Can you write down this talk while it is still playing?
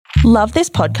Love this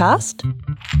podcast?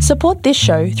 Support this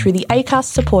show through the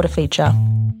Acast supporter feature.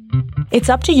 It's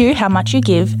up to you how much you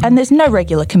give, and there's no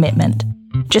regular commitment.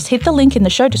 Just hit the link in the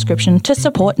show description to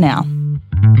support now.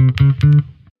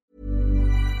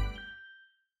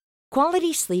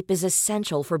 Quality sleep is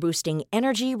essential for boosting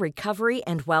energy, recovery,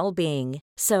 and well-being.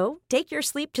 So, take your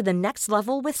sleep to the next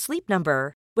level with Sleep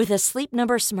Number. With a Sleep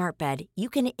Number smart bed, you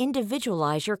can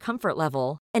individualize your comfort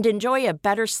level and enjoy a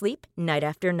better sleep night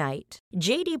after night.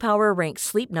 J.D. Power ranks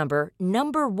Sleep Number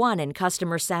number one in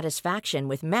customer satisfaction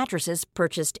with mattresses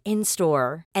purchased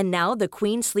in-store. And now the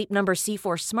Queen Sleep Number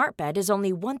C4 smart bed is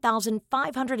only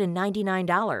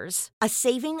 $1,599, a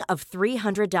saving of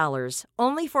 $300,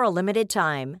 only for a limited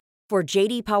time. For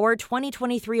J.D. Power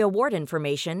 2023 award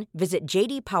information, visit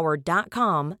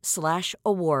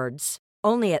jdpower.com/awards.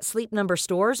 Only at Sleep Number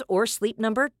stores or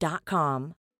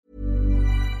sleepnumber.com.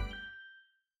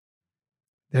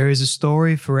 There is a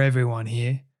story for everyone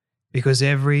here, because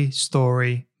every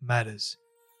story matters.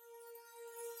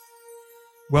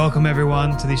 Welcome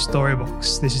everyone to the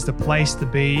Storybox. This is the place to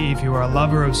be if you are a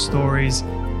lover of stories,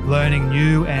 learning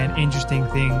new and interesting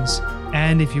things,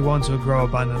 and if you want to grow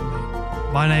abundantly.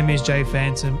 My name is Jay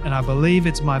Phantom, and I believe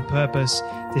it's my purpose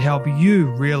to help you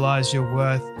realize your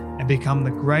worth and become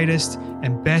the greatest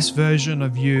and best version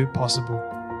of you possible.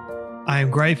 I am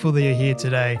grateful that you're here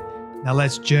today. Now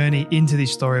let's journey into the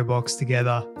Storybox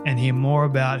together and hear more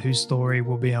about whose story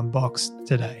will be unboxed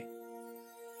today.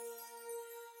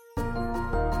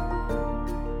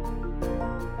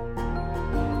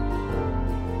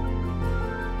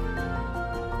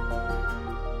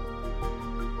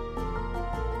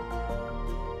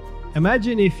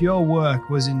 Imagine if your work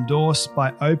was endorsed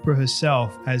by Oprah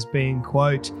herself as being,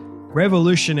 quote,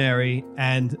 revolutionary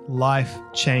and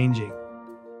life-changing.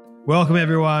 Welcome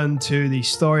everyone to the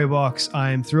Storybox.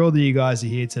 I am thrilled that you guys are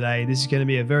here today. This is going to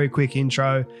be a very quick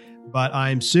intro, but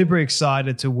I'm super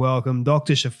excited to welcome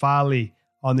Dr. Shefali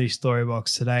on the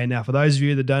Storybox today. Now, for those of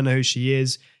you that don't know who she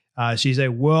is, she's a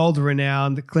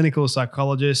world-renowned clinical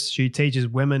psychologist. She teaches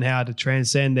women how to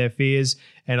transcend their fears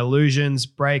and illusions,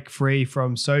 break free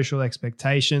from social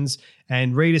expectations,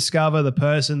 and rediscover the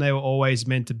person they were always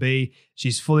meant to be.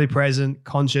 She's fully present,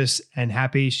 conscious, and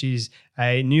happy. She's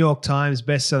a New York Times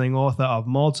bestselling author of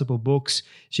multiple books.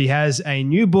 She has a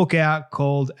new book out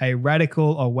called A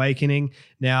Radical Awakening.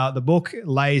 Now, the book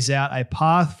lays out a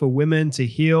path for women to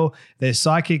heal their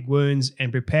psychic wounds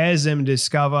and prepares them to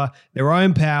discover their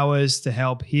own powers to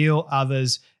help heal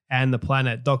others and the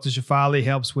planet. Dr. Shefali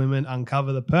helps women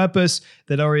uncover the purpose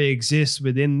that already exists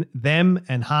within them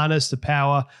and harness the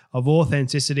power of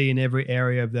authenticity in every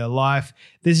area of their life.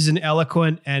 This is an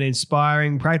eloquent and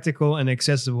inspiring, practical and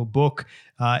accessible book.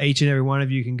 Each and every one of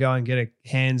you can go and get a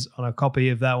hands on a copy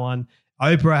of that one.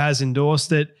 Oprah has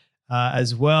endorsed it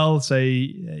as well, so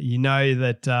you know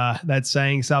that that's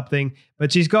saying something.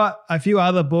 But she's got a few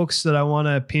other books that I want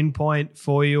to pinpoint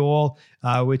for you all,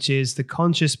 which is The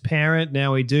Conscious Parent.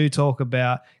 Now, we do talk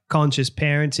about conscious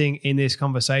parenting in this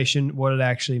conversation, what it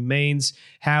actually means,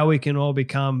 how we can all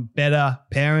become better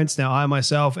parents. Now, I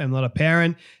myself am not a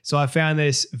parent, so I found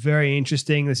this very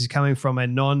interesting. This is coming from a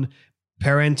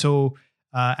non-parental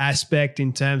aspect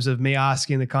in terms of me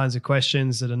asking the kinds of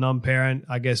questions that a non-parent,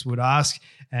 I guess, would ask,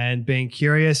 and being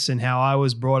curious, and how I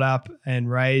was brought up and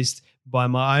raised by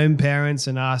my own parents,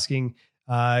 and asking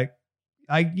all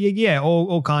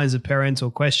kinds of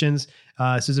parental questions.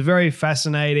 So it's a very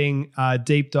fascinating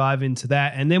deep dive into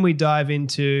that. And then we dive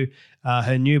into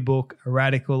her new book, A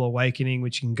Radical Awakening,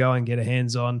 which you can go and get a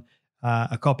hands on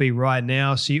a copy right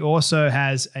now. She also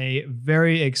has a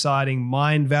very exciting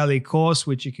Mind Valley course,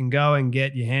 which you can go and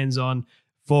get your hands on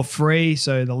for free.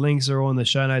 So the links are all in the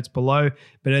show notes below.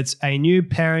 But it's a new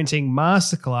parenting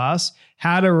masterclass,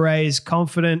 how to raise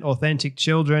confident, authentic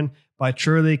children by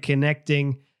truly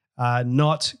connecting,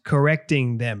 not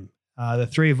correcting them. The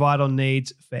 3 vital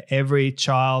needs for every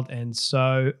child, and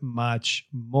so much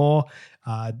more.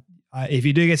 If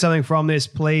you do get something from this,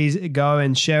 please go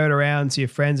and share it around to your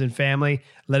friends and family.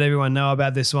 Let everyone know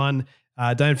about this one.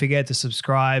 Don't forget to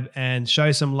subscribe and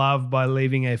show some love by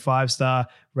leaving a 5-star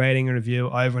rating and review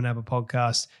over on Apple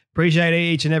Podcasts. Appreciate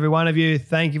each and every one of you.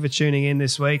 Thank you for tuning in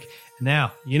this week.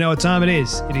 Now, you know what time it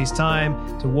is. It is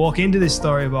time to walk into this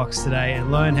Storybox today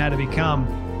and learn how to become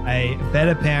a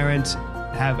better parent,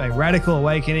 have a radical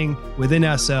awakening within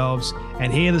ourselves,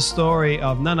 and hear the story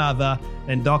of none other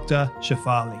than Dr.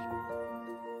 Shefali.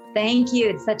 Thank you.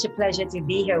 It's such a pleasure to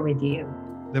be here with you.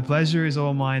 The pleasure is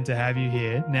all mine to have you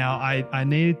here. Now, I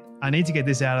need to get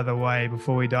this out of the way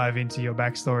before we dive into your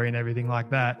backstory and everything like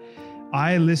that.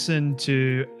 I listened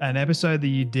to an episode that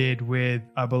you did with,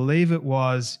 I believe it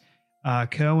was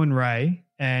Kerwin Ray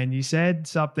and you said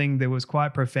something that was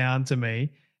quite profound to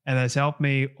me and has helped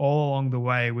me all along the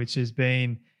way, which has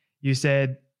been, you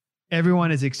said,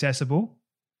 everyone is accessible.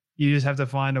 You just have to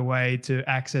find a way to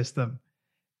access them.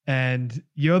 And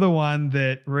you're the one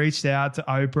that reached out to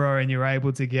Oprah and you're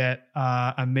able to get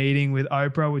a meeting with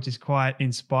Oprah, which is quite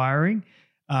inspiring.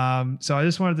 So I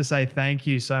just wanted to say thank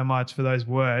you so much for those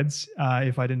words,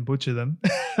 if I didn't butcher them.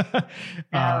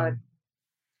 Uh,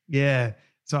 Yeah.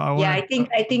 So yeah,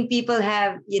 I think people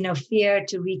have, fear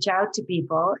to reach out to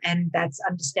people, and that's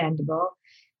understandable.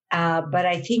 But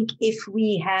I think if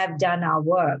we have done our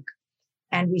work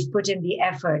and we've put in the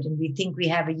effort and we think we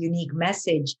have a unique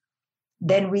message,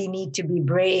 then we need to be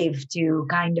brave to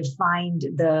kind of find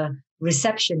the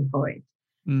reception for it.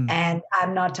 And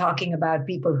I'm not talking about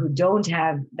people who don't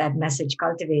have that message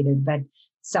cultivated, but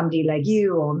somebody like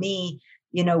you or me,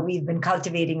 we've been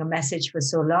cultivating a message for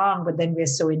so long, but then we're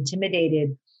so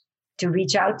intimidated to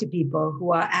reach out to people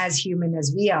who are as human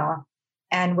as we are.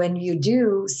 And when you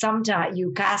do, sometimes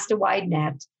you cast a wide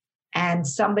net and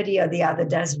somebody or the other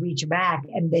does reach back,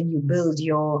 and then you build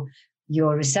your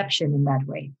reception in that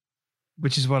way.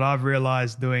 Which is what I've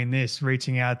realized doing this,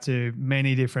 reaching out to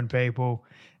many different people.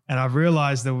 And I've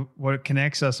realized that what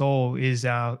connects us all is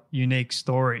our unique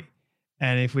story.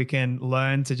 And if we can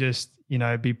learn to just,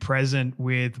 be present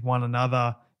with one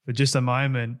another for just a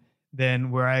moment, then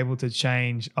we're able to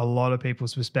change a lot of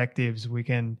people's perspectives. We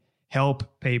can help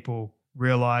people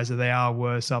realize that they are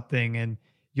worth something. And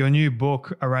your new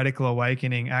book, A Radical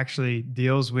Awakening, actually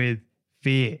deals with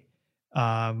fear,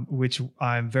 which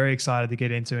I'm very excited to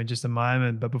get into in just a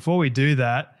moment. But before we do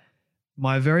that,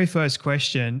 my very first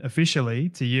question officially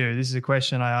to you, this is a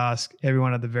question I ask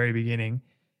everyone at the very beginning.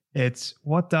 It's,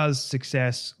 what does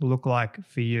success look like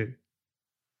for you?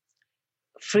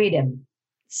 Freedom.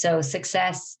 So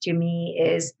success to me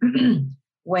is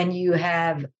when you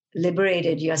have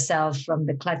liberated yourself from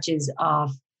the clutches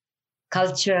of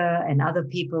culture and other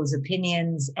people's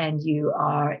opinions, and you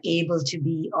are able to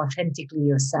be authentically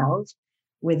yourself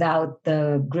without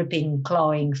the gripping,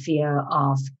 clawing fear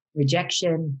of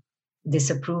rejection,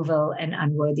 disapproval, and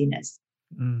unworthiness.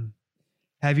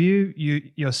 Have you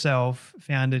yourself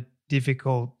found it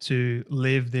difficult to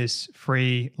live this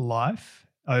free life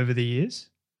over the years?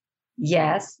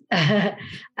 Yes,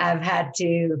 I've had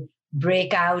to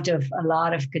break out of a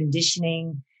lot of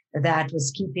conditioning that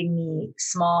was keeping me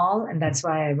small. And that's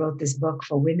why I wrote this book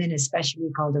for women,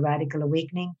 especially called The Radical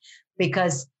Awakening,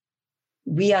 because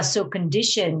we are so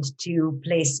conditioned to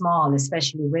play small,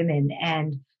 especially women,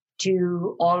 and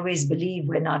to always believe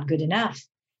we're not good enough.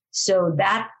 So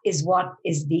that is what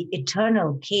is the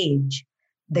eternal cage.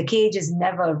 The cage is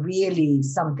never really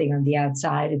something on the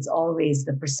outside. It's always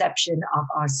the perception of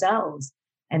ourselves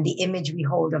and the image we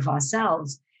hold of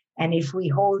ourselves. And if we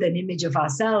hold an image of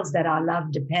ourselves that our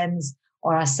love depends,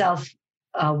 or our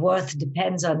self-worth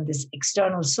depends on this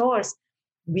external source,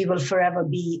 we will forever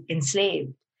be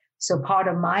enslaved. So part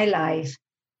of my life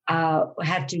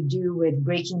had to do with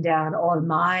breaking down all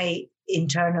my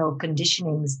internal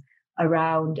conditionings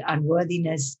around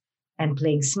unworthiness and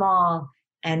playing small,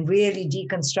 and really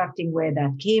deconstructing where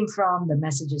that came from, the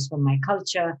messages from my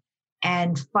culture,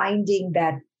 and finding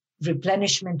that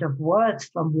replenishment of worth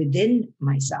from within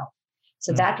myself.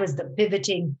 So that was the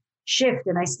pivoting shift.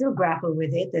 And I still grapple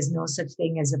with it. There's no such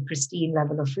thing as a pristine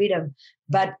level of freedom,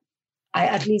 but I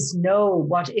at least know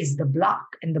what is the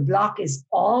block. And the block is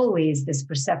always this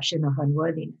perception of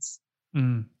unworthiness.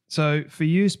 So for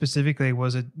you specifically,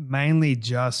 was it mainly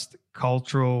just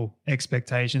cultural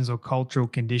expectations or cultural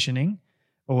conditioning,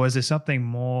 or was there something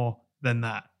more than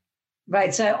that?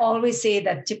 Right. So I always say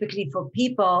that typically for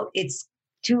people, it's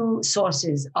two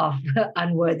sources of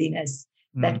unworthiness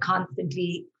that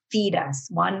constantly feed us.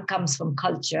 One comes from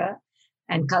culture,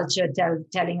 and culture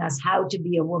telling us how to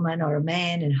be a woman or a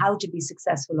man and how to be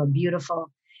successful or beautiful.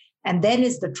 And then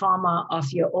is the trauma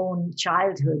of your own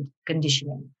childhood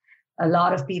conditioning. A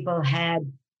lot of people had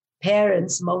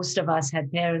parents, most of us had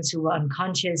parents who were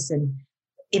unconscious and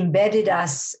embedded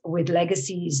us with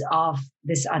legacies of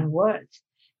this unworth.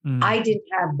 I didn't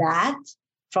have that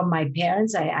from my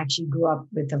parents. I actually grew up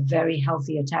with a very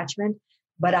healthy attachment,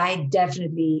 but I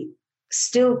definitely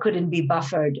still couldn't be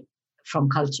buffered from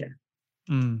culture.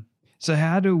 So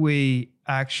how do we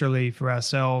actually, for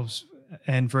ourselves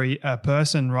and for a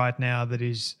person right now that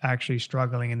is actually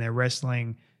struggling and they're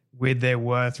wrestling with their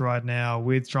worth right now,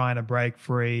 with trying to break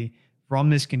free from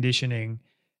this conditioning,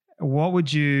 what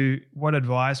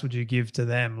advice would you give to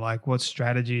them? Like, what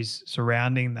strategies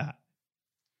surrounding that?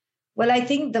 Well, I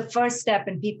think the first step,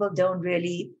 and people don't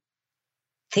really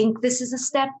think this is a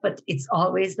step, but it's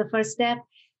always the first step,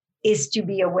 is to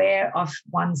be aware of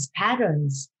one's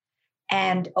patterns.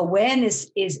 And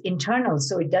awareness is internal,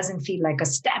 so it doesn't feel like a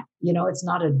step. It's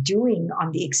not a doing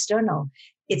on the external.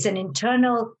 It's an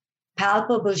internal,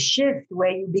 palpable shift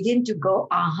where you begin to go,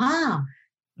 I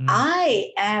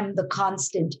am the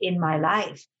constant in my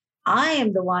life. I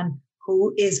am the one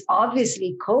who is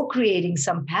obviously co-creating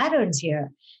some patterns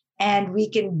here. And we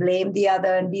can blame the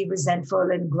other and be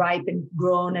resentful and gripe and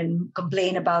groan and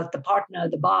complain about the partner,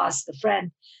 the boss, the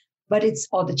friend,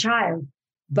 or the child.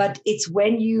 But it's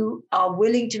when you are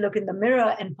willing to look in the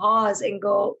mirror and pause and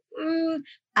go,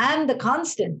 I'm the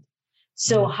constant.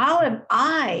 So how am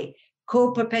I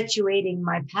co-perpetuating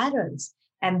my patterns?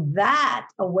 And that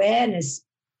awareness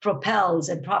propels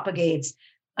and propagates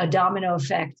a domino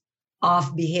effect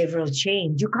of behavioral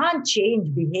change. You can't change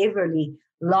behaviorally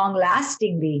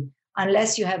long-lastingly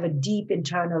unless you have a deep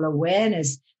internal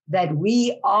awareness that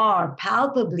we are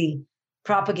palpably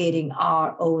propagating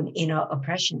our own inner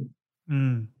oppression.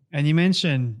 And you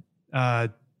mentioned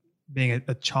being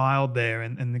a child there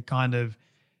and the kind of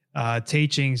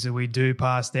teachings that we do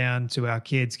pass down to our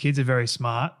kids. Kids are very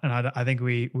smart, and I think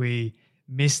we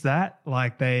miss that.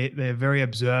 Like they're very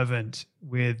observant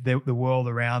with the world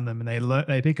around them, and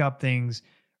they pick up things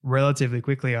relatively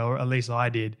quickly, or at least I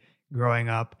did growing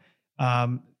up.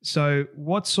 So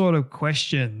what sort of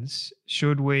questions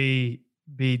should we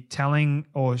be telling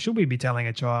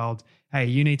a child, hey,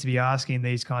 you need to be asking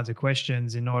these kinds of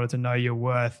questions in order to know your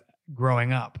worth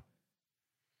growing up?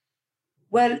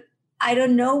 Well, I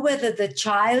don't know whether the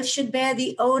child should bear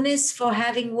the onus for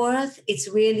having worth. It's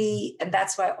really, and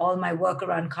that's why all my work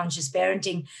around conscious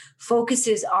parenting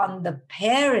focuses on the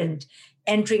parent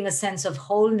entering a sense of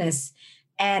wholeness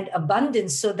and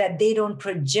abundance so that they don't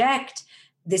project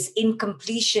this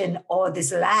incompletion or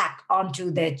this lack onto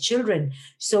their children.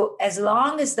 So as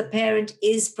long as the parent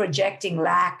is projecting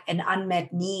lack and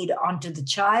unmet need onto the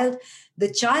child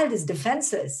is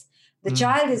defenseless. The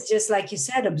child is just, like you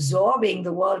said, absorbing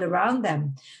the world around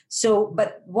them. So,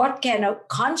 but what can a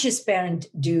conscious parent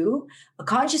do? A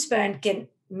conscious parent can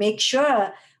make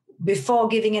sure before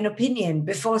giving an opinion,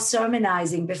 before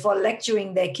sermonizing, before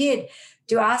lecturing their kid,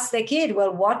 to ask their kid,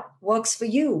 well, what works for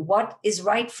you? What is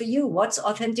right for you? What's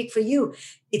authentic for you?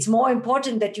 It's more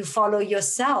important that you follow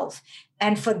yourself.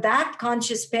 And for that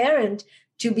conscious parent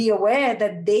to be aware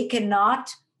that they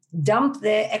cannot dump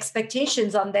their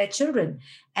expectations on their children.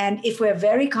 And if we're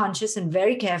very conscious and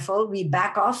very careful, we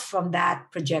back off from that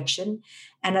projection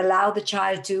and allow the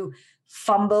child to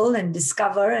fumble and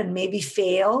discover and maybe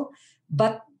fail,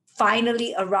 but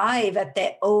finally arrive at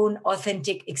their own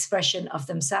authentic expression of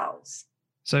themselves.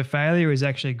 So failure is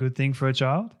actually a good thing for a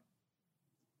child?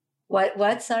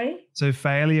 What? Sorry? So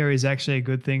failure is actually a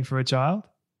good thing for a child?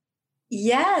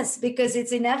 Yes, because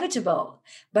it's inevitable.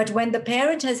 But when the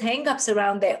parent has hangups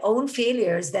around their own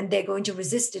failures, then they're going to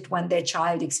resist it when their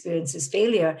child experiences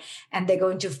failure, and they're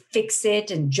going to fix it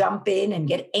and jump in and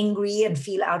get angry and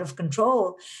feel out of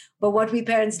control. But what we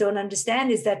parents don't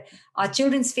understand is that our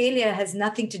children's failure has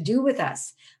nothing to do with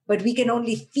us. But we can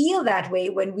only feel that way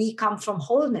when we come from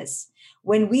wholeness,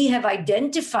 when we have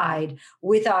identified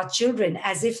with our children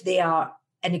as if they are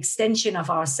an extension of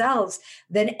ourselves,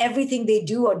 then everything they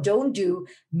do or don't do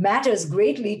matters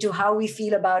greatly to how we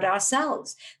feel about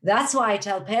ourselves. That's why I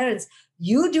tell parents,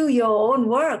 you do your own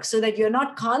work so that you're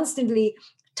not constantly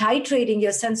titrating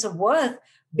your sense of worth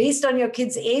based on your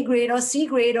kid's A grade or C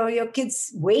grade or your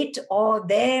kid's weight or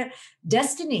their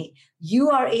destiny.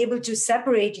 You are able to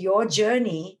separate your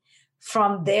journey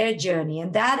from their journey.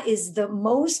 And that is the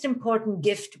most important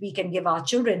gift we can give our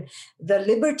children, the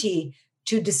liberty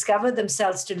to discover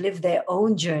themselves, to live their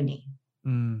own journey.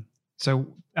 So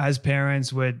as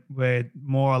parents, we're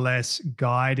more or less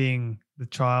guiding the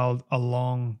child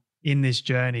along in this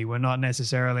journey. We're not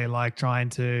necessarily like trying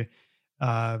to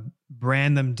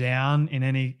brand them down in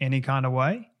any kind of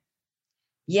way.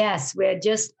 Yes, we're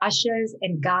just ushers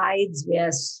and guides.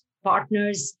 We're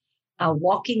partners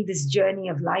walking this journey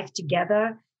of life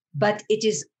together. But it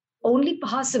is only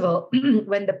possible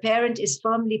when the parent is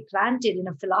firmly planted in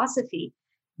a philosophy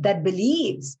that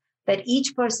believes that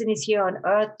each person is here on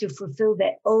earth to fulfill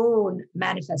their own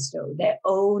manifesto, their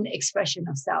own expression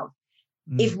of self.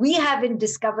 If we haven't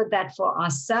discovered that for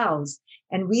ourselves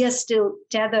and we are still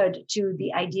tethered to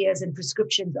the ideas and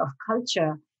prescriptions of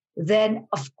culture, then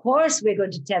of course we're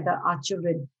going to tether our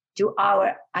children to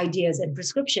our ideas and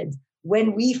prescriptions.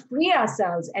 When we free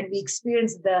ourselves and we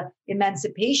experience the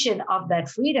emancipation of that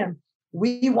freedom,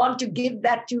 we want to give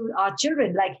that to our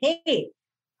children. Like, hey,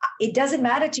 it doesn't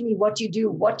matter to me what you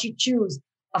do, what you choose.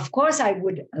 Of course, I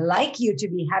would like you to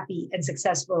be happy and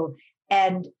successful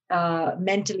and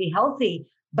mentally healthy.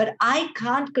 But I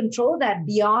can't control that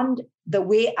beyond the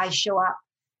way I show up.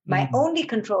 My only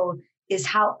control is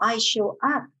how I show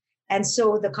up. And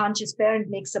so the conscious parent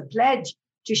makes a pledge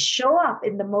to show up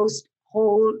in the most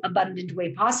whole, abundant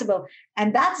way possible.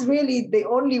 And that's really the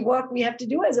only work we have to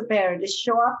do as a parent, is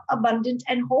show up abundant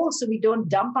and whole, so we don't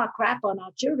dump our crap on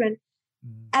our children.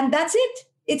 And that's it.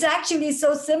 It's actually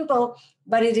so simple,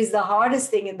 but it is the hardest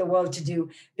thing in the world to do,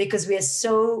 because we are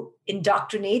so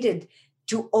indoctrinated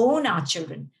to own our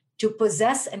children, to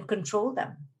possess and control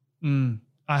them.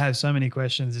 I have so many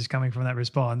questions just coming from that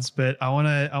response, but I want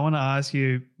to ask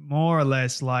you more or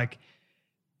less, like,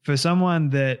 for someone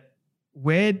that,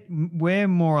 where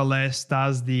more or less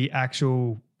does the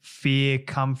actual fear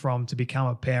come from to become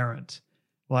a parent?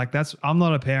 Like, I'm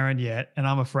not a parent yet, and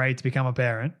I'm afraid to become a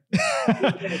parent.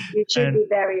 You should be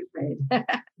very afraid.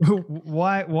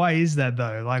 Why is that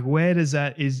though? Like, where does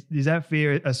that, is that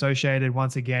fear associated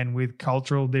once again with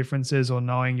cultural differences or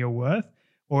knowing your worth?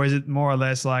 Or is it more or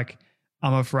less like,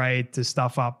 I'm afraid to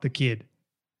stuff up the kid?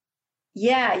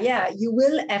 Yeah. You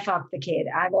will F up the kid.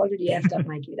 I've already effed up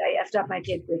my kid. I effed up my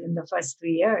kid within the first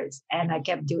 3 years, and I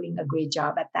kept doing a great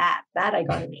job at that. That I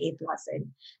got an A+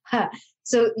 in.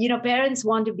 So, parents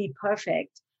want to be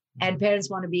perfect, and parents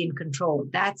want to be in control.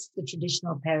 That's the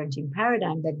traditional parenting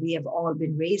paradigm that we have all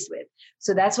been raised with.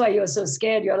 So that's why you're so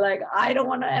scared. You're like, I don't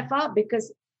want to F up,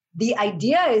 because the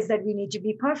idea is that we need to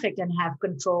be perfect and have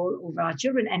control over our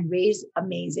children and raise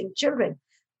amazing children.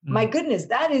 My goodness,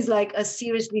 that is like a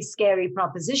seriously scary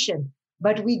proposition.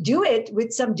 But we do it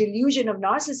with some delusion of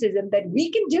narcissism that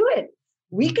we can do it.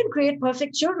 We can create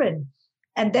perfect children.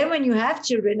 And then when you have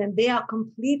children and they are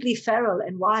completely feral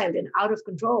and wild and out of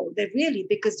control, they're really,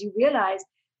 because you realize,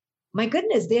 my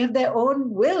goodness, they have their own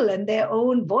will and their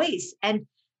own voice. And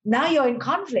now you're in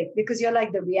conflict, because you're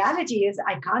like, the reality is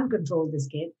I can't control this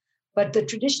kid. But the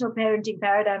traditional parenting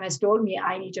paradigm has told me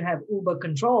I need to have uber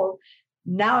control.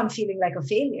 Now I'm feeling like a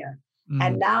failure.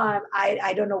 And now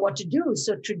I don't know what to do.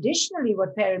 So traditionally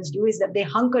what parents do is that they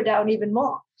hunker down even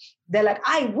more. They're like,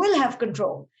 I will have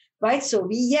control, right? So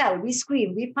we yell, we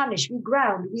scream, we punish, we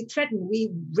ground, we threaten,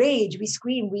 we rage, we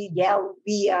scream, we yell,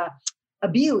 we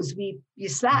abuse, we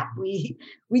slap, we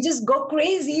just go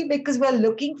crazy, because we're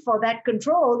looking for that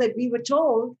control that we were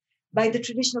told by the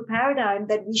traditional paradigm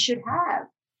that we should have.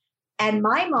 And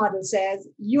my model says,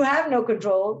 you have no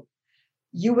control.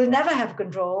 You will never have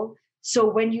control. So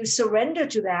when you surrender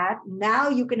to that, now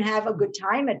you can have a good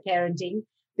time at parenting,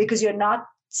 because you're not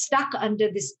stuck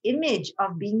under this image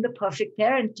of being the perfect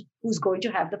parent who's going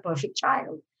to have the perfect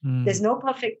child. There's no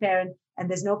perfect parent and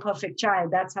there's no perfect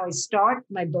child. That's how I start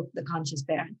my book, The Conscious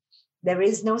Parent. There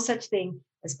is no such thing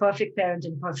as perfect parent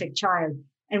and perfect child.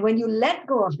 And when you let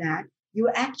go of that, you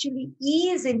actually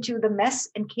ease into the mess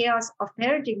and chaos of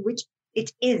parenting, which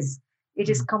it is. It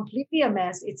is completely a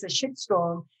mess. It's a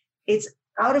shitstorm. It's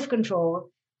out of control.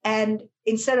 And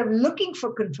instead of looking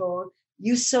for control,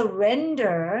 you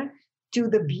surrender to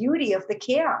the beauty of the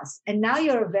chaos. And now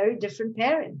you're a very different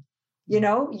parent.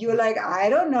 You're like, I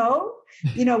don't know.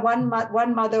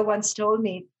 One mother once told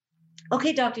me,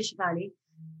 okay, Dr. Shefali,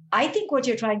 I think what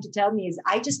you're trying to tell me is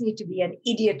I just need to be an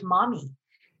idiot mommy.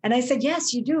 And I said,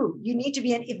 yes, you do. You need to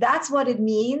be if that's what it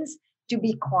means to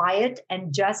be quiet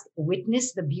and just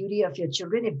witness the beauty of your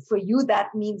children. If for you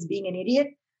that means being an idiot,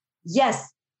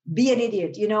 yes, be an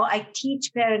idiot. I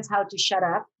teach parents how to shut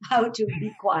up, how to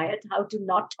be quiet, how to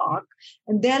not talk.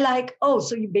 And they're like, oh,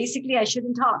 so I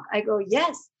shouldn't talk. I go,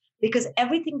 yes, because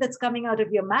everything that's coming out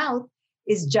of your mouth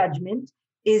is judgment,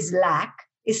 is lack,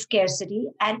 is scarcity,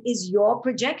 and is your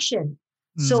projection.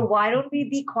 So why don't we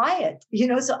be quiet?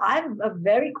 So I'm a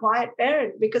very quiet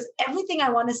parent, because everything I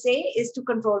want to say is to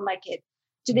control my kid.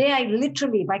 Today,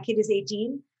 my kid is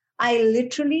 18. I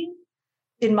literally,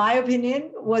 in my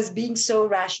opinion, was being so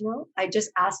rational. I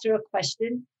just asked her a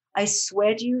question. I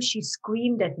swear to you, she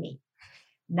screamed at me.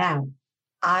 Now,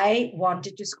 I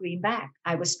wanted to scream back.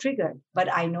 I was triggered,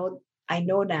 but I know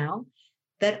now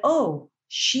that,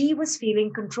 she was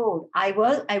feeling controlled. I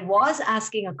was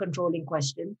asking a controlling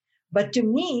question. But to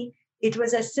me, it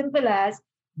was as simple as,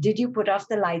 did you put off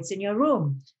the lights in your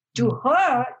room? To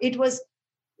her, it was,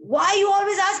 why are you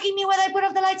always asking me whether I put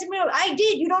off the lights in my room? I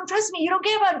did. You don't trust me. You don't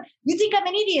care about it. You think I'm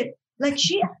an idiot. Like,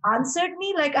 she answered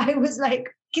me like I was like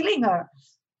killing her.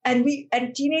 And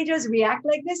teenagers react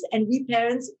like this, and we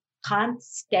parents can't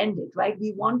stand it, right?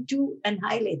 We want to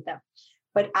annihilate them.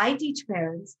 But I teach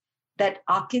parents that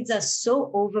our kids are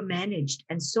so overmanaged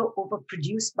and so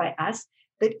overproduced by us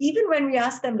that even when we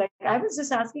ask them, like, I was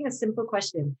just asking a simple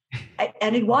question,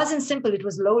 and it wasn't simple, it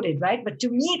was loaded, right? But to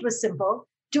me, it was simple.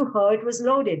 To her, it was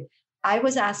loaded. I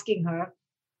was asking her,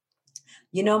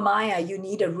 Maya, you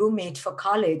need a roommate for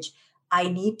college. I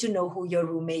need to know who your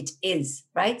roommate is,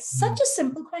 right? Such a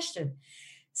simple question,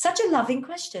 such a loving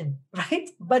question, right?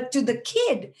 But to the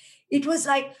kid, it was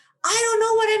like, I don't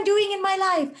know what I'm doing in my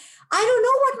life.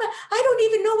 I don't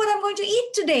even know what I'm going to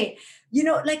eat today.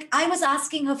 Like I was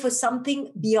asking her for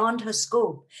something beyond her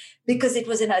scope because it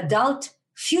was an adult,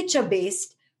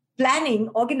 future-based planning,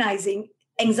 organizing,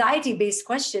 anxiety-based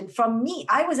question from me.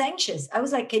 I was anxious. I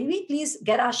was like, can we please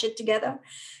get our shit together?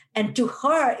 And to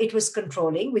her, it was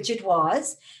controlling, which it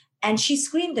was. And she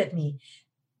screamed at me.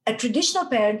 A traditional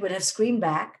parent would have screamed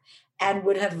back and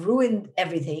would have ruined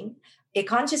everything. A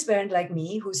conscious parent like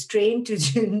me, who's trained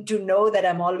to know that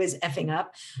I'm always effing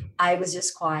up, I was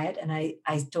just quiet. And I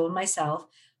told myself,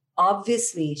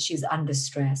 obviously, she's under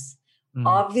stress.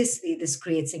 Obviously, this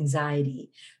creates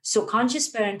anxiety. So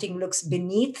conscious parenting looks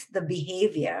beneath the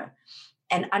behavior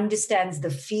and understands the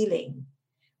feeling.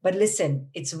 But listen,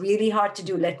 it's really hard to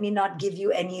do. Let me not give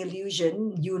you any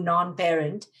illusion, you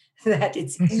non-parent, that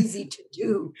it's easy to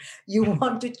do. You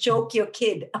want to choke your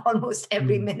kid almost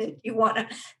every minute. You want to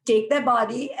take their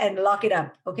body and lock it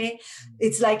up, okay?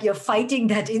 It's like you're fighting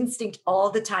that instinct all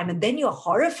the time. And then you're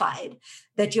horrified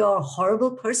that you're a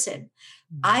horrible person.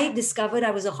 I discovered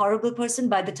I was a horrible person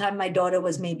by the time my daughter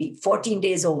was maybe 14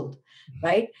 days old,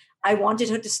 right? I wanted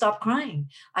her to stop crying.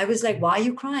 I was like, why are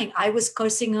you crying? I was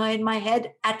cursing her in my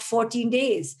head at 14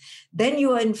 days. Then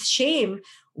you are in shame.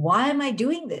 Why am I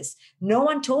doing this? No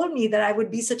one told me that I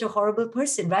would be such a horrible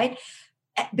person, right?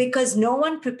 Because no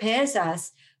one prepares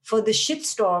us for the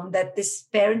shitstorm that this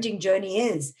parenting journey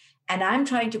is. And I'm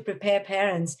trying to prepare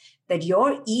parents that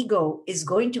your ego is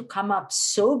going to come up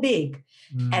so big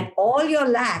and all your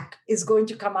lack is going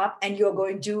to come up and you're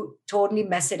going to totally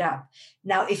mess it up.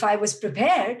 Now, if I was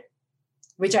prepared,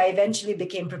 which I eventually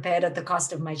became prepared at the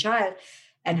cost of my child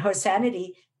and her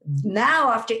sanity,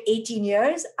 now after 18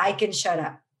 years, I can shut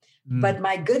up. But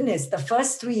my goodness, the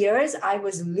first 3 years, I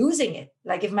was losing it.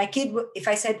 Like if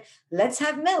I said, let's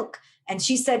have milk, and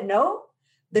she said no,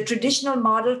 the traditional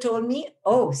model told me,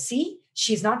 oh, see,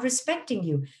 she's not respecting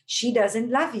you. She doesn't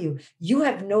love you. You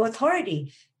have no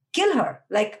authority. Kill her,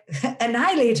 like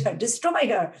annihilate her, destroy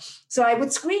her. So I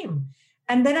would scream.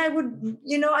 And then I would,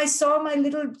 I saw my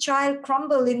little child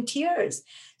crumble in tears.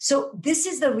 So this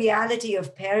is the reality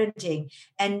of parenting.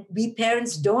 And we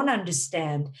parents don't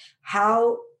understand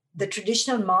how the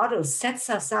traditional model sets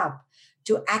us up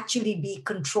to actually be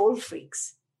control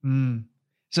freaks.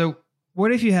 So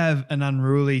what if you have an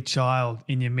unruly child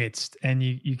in your midst and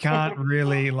you can't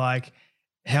really like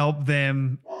help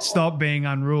them stop being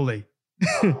unruly?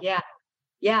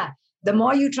 Yeah. The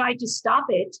more you try to stop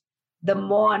it, the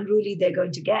more unruly they're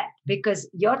going to get, because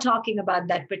you're talking about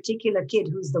that particular kid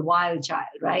who's the wild child,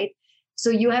 right? So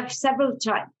you have several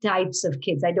types of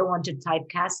kids. I don't want to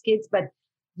typecast kids, but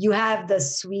you have the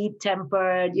sweet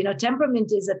tempered,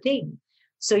 temperament is a thing.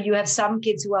 So you have some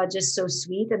kids who are just so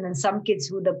sweet, and then some kids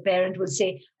who the parent will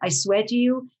say, I swear to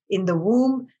you, in the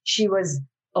womb, she was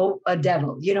a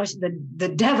devil.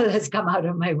 The devil has come out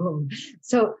of my womb.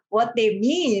 So what they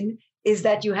mean is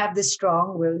that you have the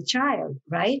strong-willed child,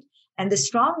 right? And the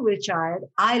strong-willed child,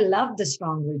 I love the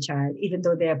strong-willed child, even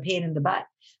though they're a pain in the butt,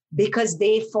 because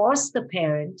they force the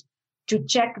parent to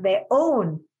check their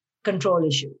own control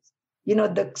issues.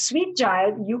 The sweet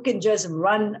child, you can just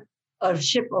run a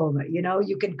ship over,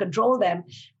 you can control them,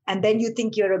 and then you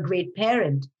think you're a great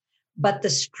parent. But the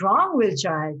strong-willed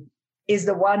child is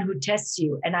the one who tests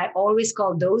you. And I always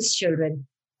call those children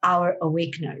our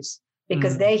awakeners,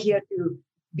 because they're here to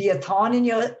be a thorn in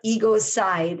your ego's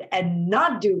side and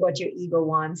not do what your ego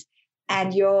wants.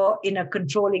 And you're in a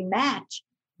controlling match,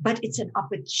 but it's an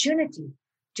opportunity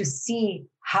to see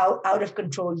how out of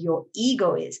control your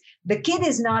ego is. The kid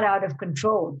is not out of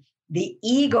control. The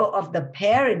ego of the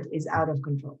parent is out of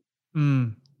control.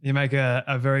 You make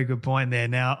a very good point there.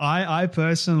 Now, I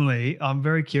personally, I'm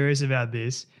very curious about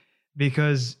this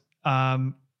because,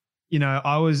 I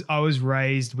was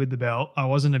raised with the belt. I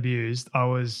wasn't abused. I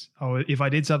was, if I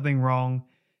did something wrong,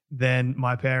 then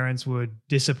my parents would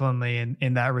discipline me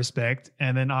in that respect,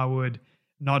 and then I would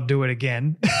not do it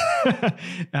again.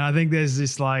 And I think there's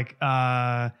this like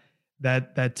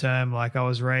that term, like I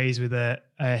was raised with a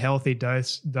healthy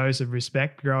dose of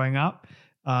respect growing up,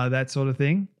 that sort of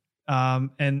thing.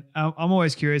 And I'm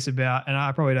always curious about, and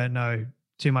I probably don't know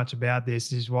too much about this.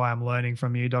 This is why I'm learning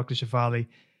from you, Dr. Shefali.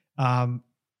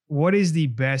 What is the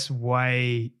best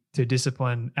way to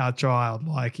discipline our child?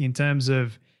 Like in terms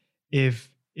of if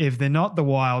they're not the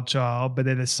wild child, but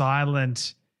they're the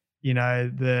silent,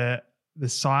 the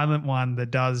silent one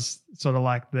that does sort of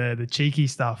like the cheeky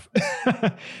stuff.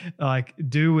 Like,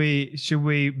 should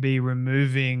we be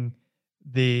removing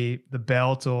the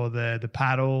belt or the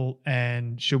paddle,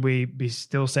 and should we be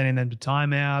still sending them to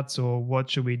timeouts, or what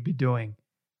should we be doing?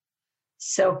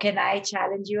 So can I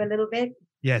challenge you a little bit?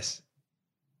 Yes.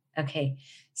 Okay.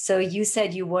 So you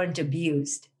said you weren't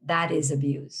abused. That is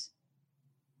abuse.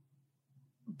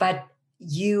 But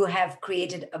you have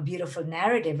created a beautiful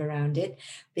narrative around it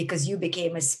because you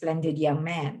became a splendid young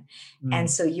man. And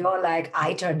so you're like,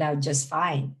 I turned out just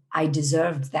fine. I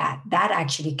deserved that. That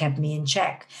actually kept me in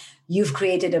check. You've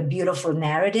created a beautiful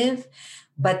narrative,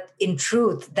 but in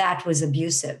truth, that was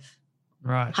abusive.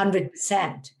 Right.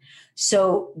 100%.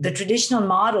 So the traditional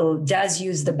model does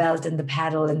use the belt and the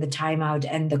paddle and the timeout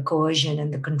and the coercion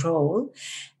and the control.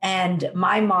 And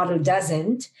my model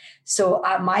doesn't. So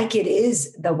my kid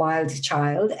is the wild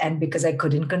child. And because I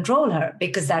couldn't control her,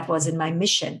 because that wasn't my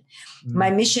mission. My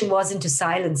mission wasn't to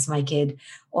silence my kid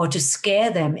or to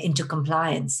scare them into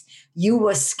compliance. You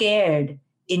were scared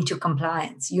into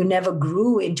compliance. You never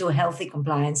grew into a healthy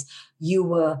compliance. You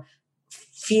were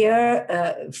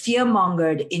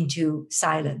fear-mongered into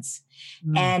silence.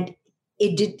 And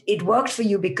it worked for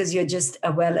you because you're just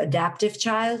a well-adaptive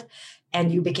child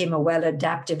and you became a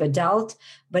well-adaptive adult.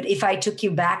 But if I took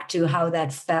you back to how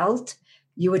that felt,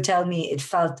 you would tell me it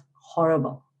felt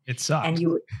horrible. It sucked.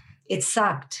 And it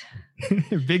sucked.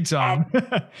 Big time.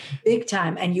 Big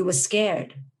time. And you were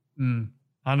scared.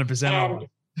 100%.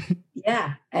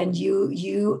 Yeah. And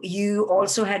you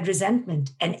also had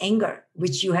resentment and anger,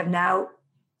 which you have now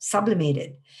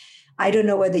sublimated. I don't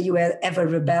know whether you ever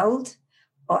rebelled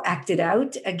or acted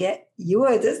out again. You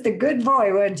were just a good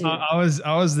boy, weren't you? I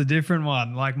was the different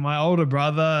one. Like my older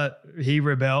brother, he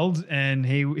rebelled and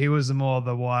he was more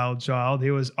the wild child.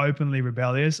 He was openly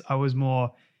rebellious. I was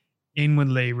more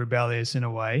inwardly rebellious in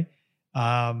a way.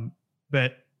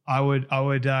 But I would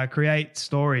create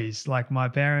stories. Like my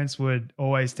parents would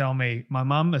always tell me, my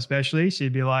mum especially,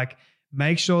 she'd be like,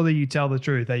 make sure that you tell the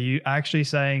truth. Are you actually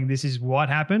saying this is what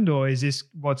happened, or is this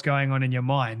what's going on in your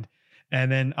mind? And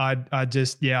then I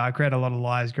create a lot of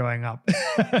lies growing up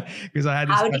because I had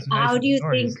this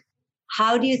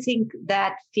how do you think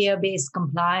that fear-based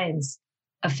compliance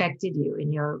affected you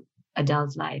in your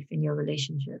adult life, in your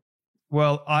relationship?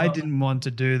 Well, I didn't want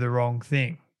to do the wrong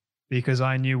thing because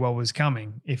I knew what was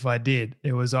coming. If I did,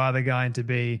 it was either going to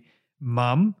be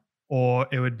mum, or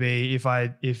it would be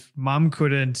if mum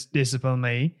couldn't discipline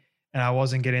me and I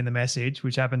wasn't getting the message,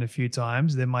 which happened a few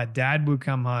times, then my dad would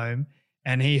come home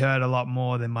and he heard a lot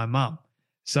more than my mum.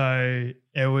 So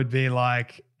it would be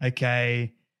like,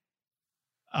 okay,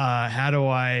 how do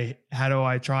I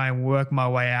try and work my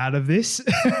way out of this?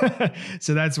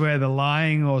 So that's where the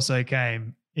lying also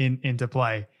came into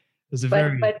play.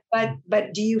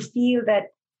 But do you feel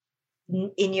that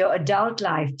in your adult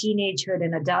life, teenagehood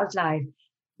and adult life,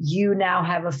 you now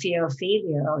have a fear of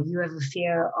failure, or you have a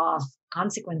fear of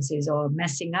consequences or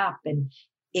messing up, and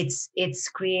it's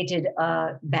created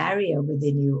a barrier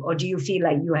within you? Or do you feel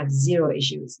like you have zero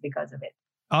issues because of it?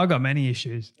 I got many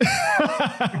issues.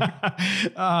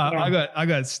 I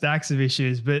got stacks of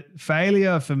issues, but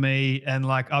failure for me, and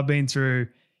like I've been through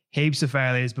heaps of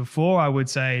failures before. I would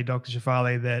say, Dr.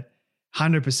 Shefali, that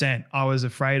 100% I was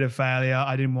afraid of failure.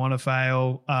 I didn't want to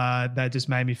fail. That just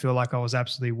made me feel like I was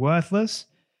absolutely worthless.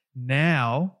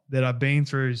 Now that I've been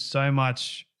through so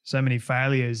many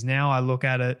failures, now I look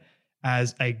at it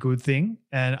as a good thing.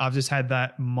 And I've just had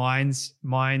that mind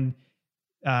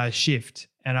shift.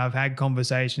 And I've had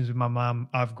conversations with my mum.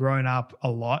 I've grown up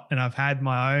a lot and I've had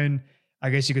my own, I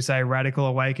guess you could say, radical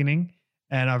awakening.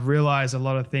 And I've realized a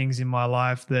lot of things in my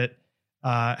life that,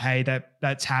 hey,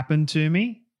 that's happened to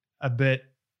me. But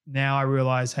now I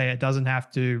realize, hey, it doesn't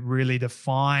have to really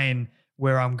define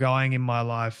where I'm going in my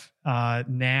life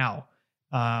now.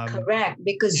 Correct,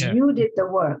 because you did the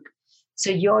work. So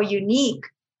you're unique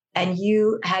and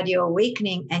you had your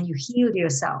awakening and you healed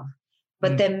yourself.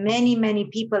 But there are many, many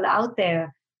people out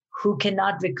there who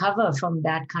cannot recover from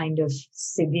that kind of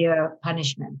severe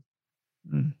punishment.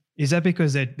 Is that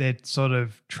because they're sort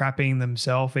of trapping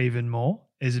themselves even more?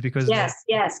 Is it because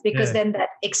Yes, because then that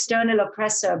external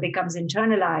oppressor becomes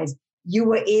internalized. You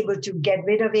were able to get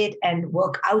rid of it and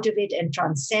work out of it and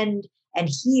transcend and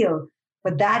heal.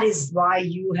 But that is why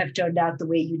you have turned out the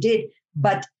way you did.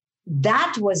 But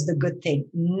that was the good thing,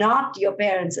 not your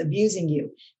parents abusing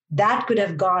you. That could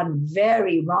have gone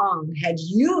very wrong had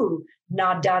you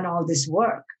not done all this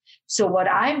work. So what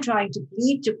I'm trying to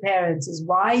plead to parents is,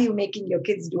 why are you making your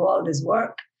kids do all this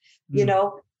work? You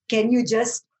know, can you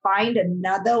just find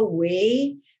another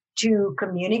way to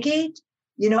communicate?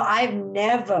 You know, I've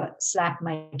never slapped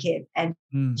my kid, and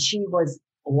she was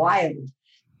wild.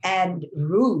 and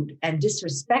rude and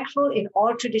disrespectful in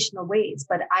all traditional ways.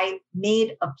 But I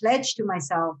made a pledge to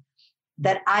myself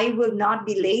that I will not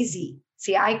be lazy.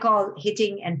 See, I call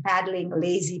hitting and paddling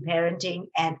lazy parenting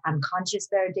and unconscious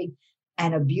parenting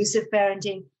and abusive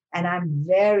parenting. And I'm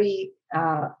very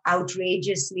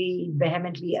outrageously,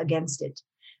 vehemently against it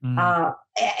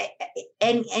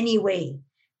in any way,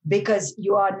 because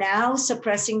you are now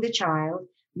suppressing the child,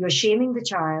 you're shaming the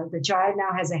child. The child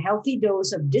now has a healthy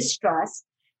dose of distrust,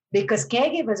 because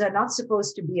caregivers are not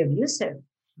supposed to be abusive.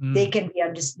 They can be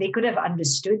they could have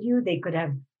understood you, they could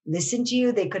have listened to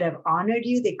you, they could have honored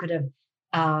you, they could have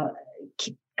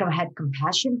had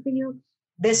compassion for you.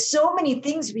 There's so many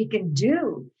things we can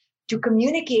do to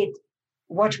communicate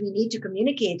what we need to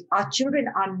communicate. Our children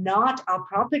are not our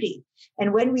property.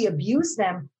 And when we abuse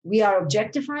them, we are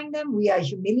objectifying them, we are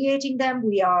humiliating them,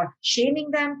 we are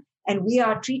shaming them, and we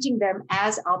are treating them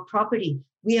as our property.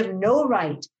 We have no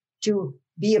right to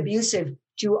be abusive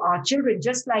to our children,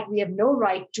 just like we have no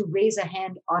right to raise a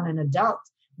hand on an adult.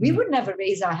 We would never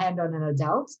raise our hand on an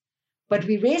adult, but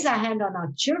we raise our hand on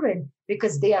our children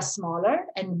because they are smaller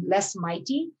and less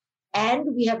mighty.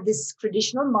 And we have this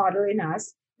traditional model in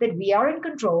us that we are in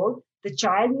control. The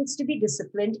child needs to be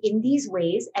disciplined in these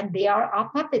ways, and they are our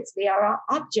puppets. They are our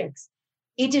objects.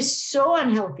 It is so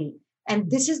unhealthy.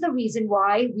 And this is the reason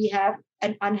why we have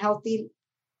an unhealthy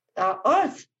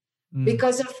earth,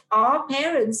 because of our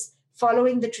parents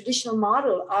following the traditional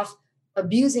model of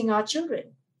abusing our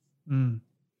children.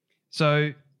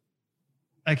 So,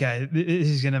 okay, this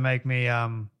is going to make me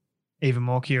even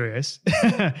more curious.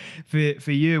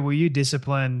 For you, were you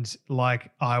disciplined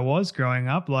like I was growing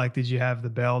up? Like, did you have the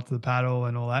belt, the paddle,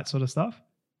 and all that sort of stuff?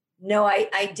 No,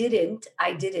 I didn't.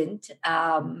 I didn't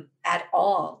at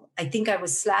all. I think I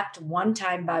was slapped one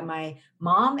time by my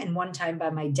mom and one time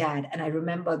by my dad. And I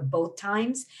remember both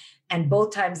times, and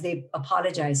both times they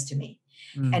apologized to me.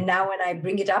 And now when I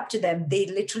bring it up to them, they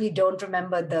literally don't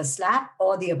remember the slap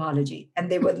or the apology. And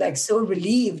they were like so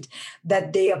relieved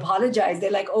that they apologized.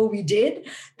 They're like, oh, we did?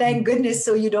 Thank goodness.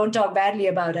 So you don't talk badly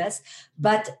about us.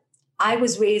 But I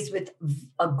was raised with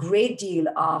a great deal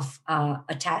of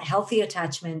healthy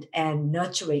attachment and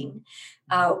nurturing,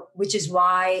 which is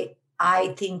why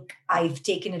I think I've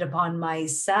taken it upon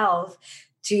myself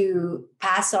to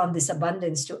pass on this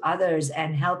abundance to others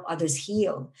and help others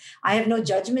heal. I have no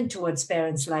judgment towards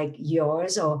parents like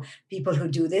yours or people who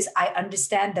do this. I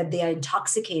understand that they are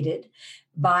intoxicated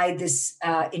by this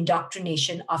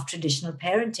indoctrination of traditional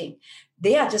parenting.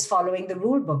 They are just following the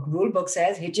rule book. Rule book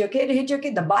says, hit your kid, hit your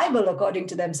kid. The Bible, according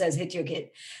to them, says, hit your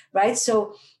kid, right?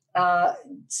 So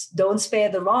don't spare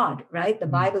the rod, right? The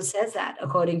Bible says that,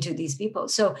 according to these people.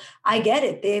 So I get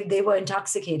it. They were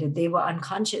intoxicated. They were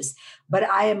unconscious. But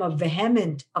I am a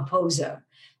vehement opposer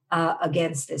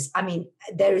against this. I mean,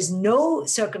 there is no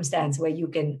circumstance where you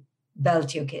can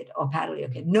belt your kid or paddle your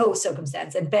kid. No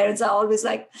circumstance. And parents are always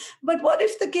like, but what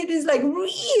if the kid is like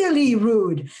really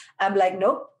rude? I'm like,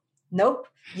 nope.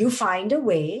 You find a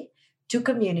way to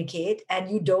communicate, and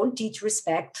you don't teach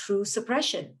respect through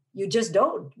suppression. You just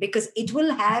don't, because it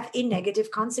will have a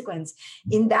negative consequence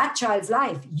in that child's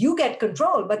life. You get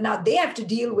control, but now they have to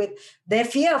deal with their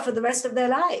fear for the rest of their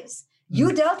lives.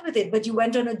 You dealt with it, but you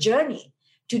went on a journey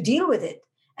to deal with it.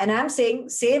 And I'm saying,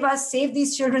 save us, save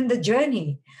these children the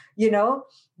journey. You know,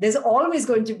 there's always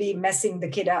going to be messing the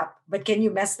kid up, but can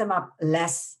you mess them up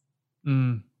less?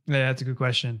 Yeah, that's a good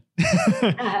question.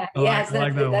 Yes,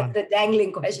 that's the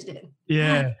dangling question.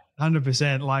 Yeah,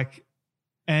 100%. Like,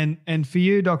 and for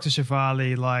you, Dr.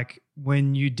 Shefali, like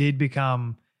when you did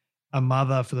become a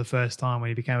mother for the first time, when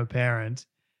you became a parent,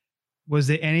 was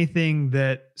there anything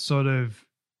that sort of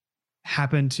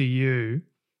happened to you,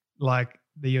 like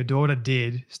that your daughter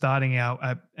did starting out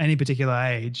at any particular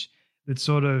age, that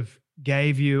sort of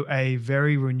gave you a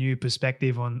very renewed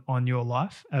perspective on your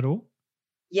life at all?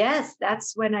 Yes,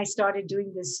 that's when I started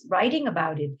doing this writing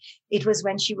about it. It was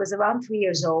when she was around 3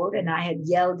 years old and I had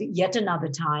yelled yet another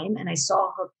time and I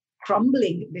saw her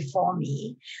crumbling before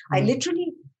me. I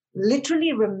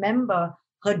literally remember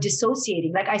her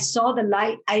dissociating. Like I saw the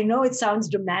light. I know it sounds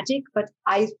dramatic, but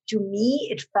to me,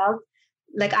 it felt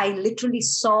like I literally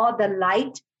saw the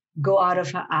light go out of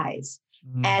her eyes.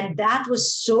 And that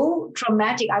was so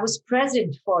traumatic. I was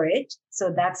present for it.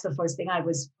 So that's the first thing. I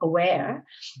was aware.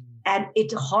 And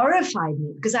it horrified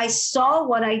me because I saw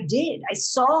what I did. I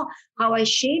saw how I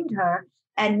shamed her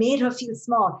and made her feel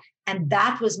small. And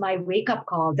that was my wake-up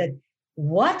call that,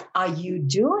 what are you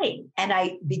doing? And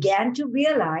I began to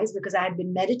realize, because I had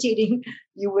been meditating,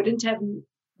 you wouldn't have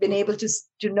been able to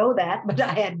know that, but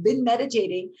I had been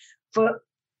meditating for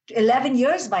 11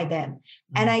 years by then.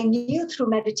 And I knew through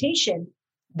meditation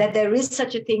that there is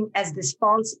such a thing as this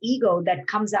false ego that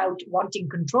comes out wanting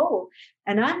control.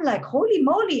 And I'm like, holy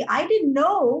moly, I didn't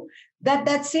know that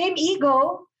that same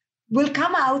ego will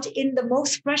come out in the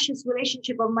most precious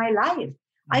relationship of my life.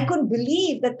 I couldn't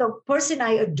believe that the person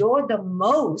I adore the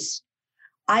most,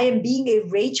 I am being a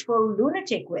rageful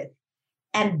lunatic with.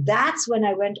 And that's when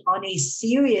I went on a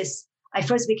serious, I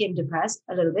first became depressed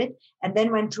a little bit, and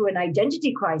then went through an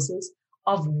identity crisis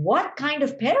of what kind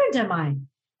of parent am I?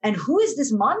 And who is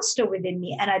this monster within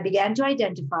me? And I began to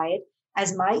identify it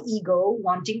as my ego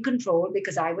wanting control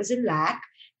because I was in lack.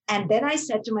 And then I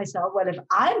said to myself, well, if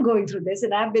I'm going through this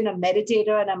and I've been a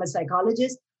meditator and I'm a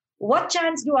psychologist, what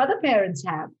chance do other parents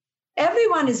have?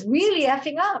 Everyone is really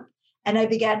effing up. And I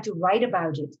began to write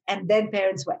about it. And then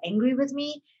parents were angry with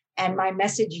me and my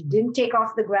message didn't take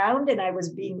off the ground and I was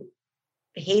being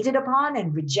hated upon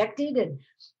and rejected and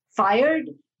fired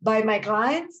by my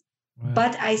clients. Wow.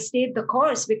 But I stayed the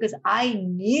course because I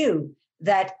knew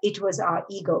that it was our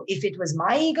ego. If it was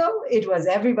my ego, it was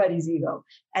everybody's ego.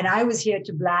 And I was here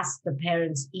to blast the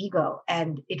parents' ego.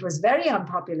 And it was very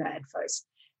unpopular at first.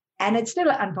 And it's still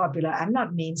unpopular. I'm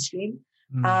not mainstream,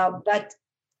 but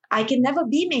I can never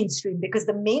be mainstream because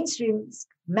the mainstream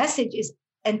message is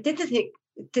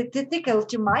antithetical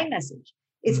to my message.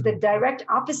 It's the direct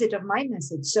opposite of my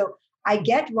message. So I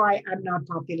get why I'm not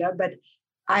popular, but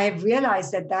I have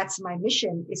realized that that's my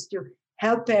mission, is to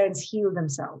help parents heal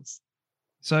themselves.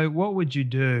 So what would you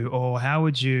do, or how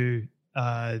would you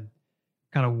kind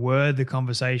of word the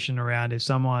conversation around if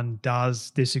someone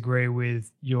does disagree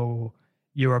with your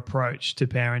approach to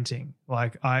parenting?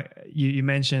 Like you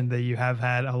mentioned that you have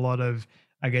had a lot of,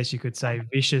 I guess you could say,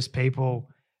 vicious people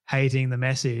hating the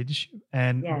message.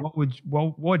 And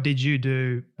what did you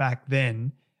do back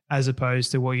then as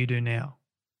opposed to what you do now?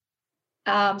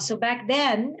 So back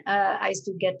then, I used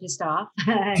to get pissed off.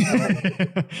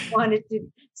 I wanted to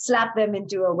slap them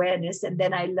into awareness. And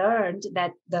then I learned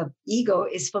that the ego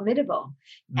is formidable.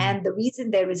 And the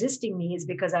reason they're resisting me is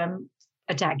because I'm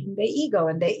attacking their ego,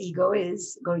 and their ego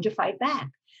is going to fight back.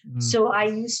 So I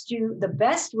used to, the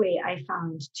best way I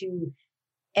found to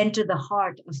enter the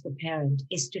heart of the parent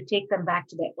is to take them back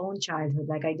to their own childhood,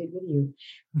 like I did with you,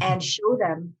 and show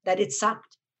them that it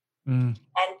sucked.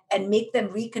 And make them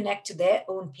reconnect to their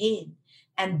own pain.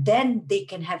 And then they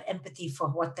can have empathy for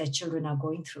what their children are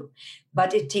going through.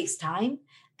 But it takes time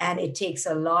and it takes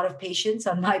a lot of patience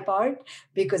on my part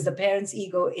because the parent's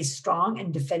ego is strong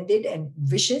and defended and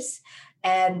vicious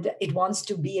and it wants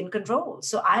to be in control.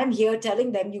 So I'm here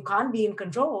telling them you can't be in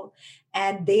control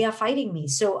and they are fighting me.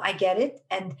 So I get it.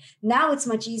 And now it's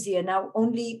much easier. Now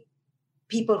only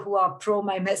people who are pro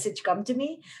my message come to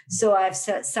me. So I've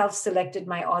self-selected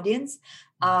my audience.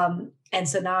 And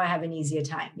so now I have an easier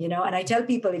time, and I tell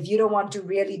people, if you don't want to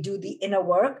really do the inner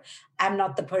work, I'm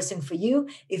not the person for you.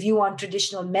 If you want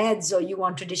traditional meds or you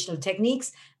want traditional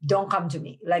techniques, don't come to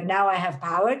me. Like now I have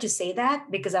power to say that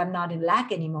because I'm not in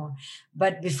lack anymore.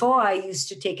 But before I used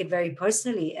to take it very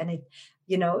personally, and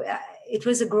it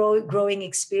was a growing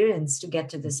experience to get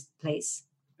to this place.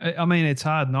 I mean, it's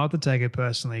hard not to take it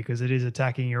personally because it is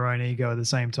attacking your own ego at the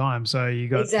same time. So you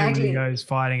got two egos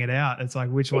fighting it out. It's like,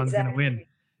 which one's going to win?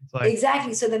 It's like,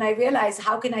 exactly. So then I realized,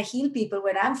 how can I heal people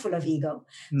when I'm full of ego?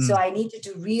 So I needed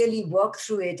to really work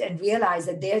through it and realize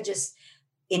that they're just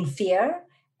in fear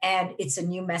and it's a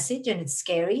new message and it's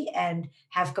scary, and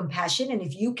have compassion. And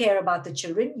if you care about the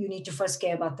children, you need to first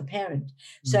care about the parent.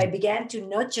 So I began to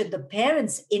nurture the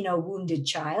parent's inner wounded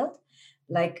child,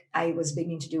 like I was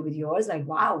beginning to do with yours, like,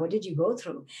 wow, what did you go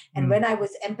through? And when I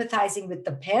was empathizing with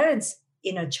the parent's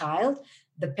inner child,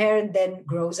 the parent then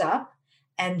grows up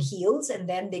and heals, and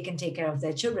then they can take care of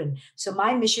their children. So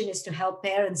my mission is to help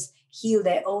parents heal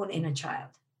their own inner child.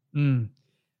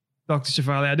 Dr.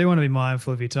 Shefali, I do want to be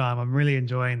mindful of your time. I'm really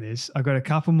enjoying this. I've got a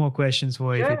couple more questions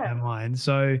for you, if you don't mind.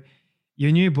 So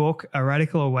your new book, A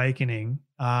Radical Awakening,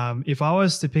 if I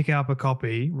was to pick up a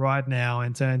copy right now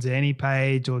and turn to any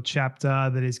page or chapter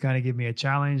that is going to give me a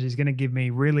challenge, is going to give me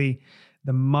really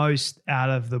the most out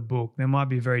of the book, there might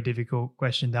be a very difficult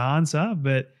question to answer,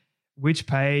 but which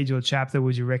page or chapter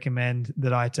would you recommend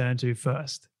that I turn to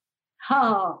first?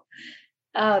 Oh,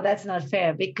 that's not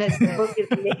fair, because the book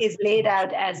is laid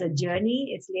out as a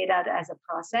journey. It's laid out as a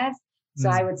process. So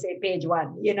I would say page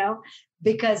 1,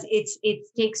 because it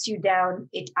takes you down,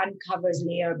 it uncovers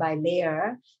layer by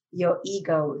layer your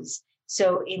egos.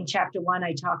 So in chapter 1,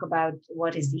 I talk about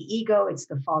what is the ego. It's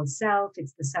the false self.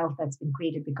 It's the self that's been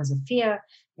created because of fear.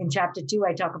 In chapter 2,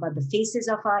 I talk about the faces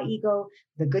of our ego,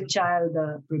 the good child,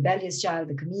 the rebellious child,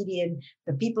 the comedian,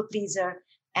 the people pleaser.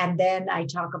 And then I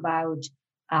talk about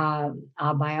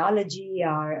our biology,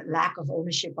 our lack of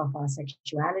ownership of our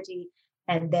sexuality.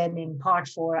 And then in part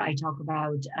 4, I talk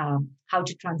about how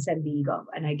to transcend the ego.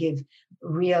 And I give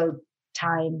real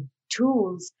time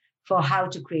tools for how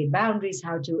to create boundaries,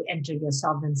 how to enter your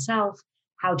sovereign self,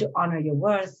 how to honor your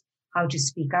worth, how to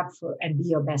speak up for and be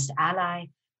your best ally.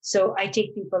 So I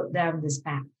take people down this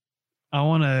path.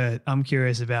 I'm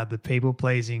curious about the people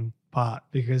pleasing part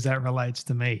because that relates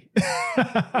to me.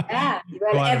 Yeah,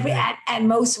 well, and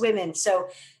most women. So,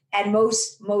 and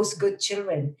most good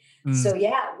children. So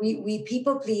yeah, we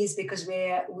people please because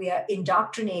we are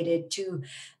indoctrinated to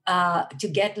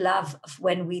get love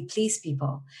when we please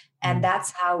people, and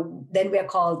that's how then we are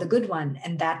called the good one,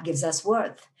 and that gives us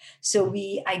worth. So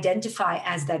we identify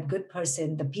as that good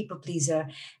person, the people pleaser,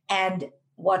 and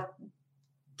what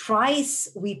price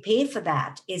we pay for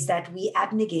that is that we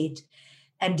abnegate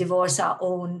and divorce our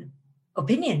own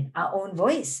opinion, our own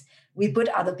voice. We put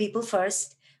other people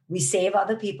first. We save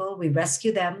other people. We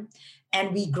rescue them,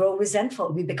 and we grow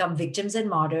resentful. We become victims and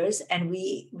martyrs, and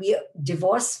we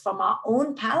divorce from our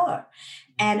own power.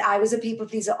 And I was a people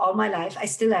pleaser all my life. I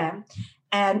still am.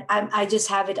 And I just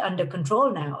have it under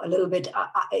control now a little bit.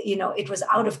 It was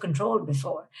out of control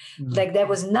before. Like there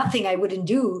was nothing I wouldn't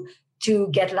do to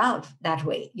get love that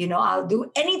way. I'll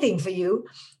do anything for you,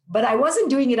 but I wasn't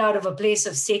doing it out of a place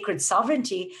of sacred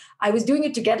sovereignty. I was doing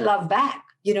it to get love back,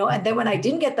 and then when I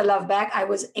didn't get the love back, I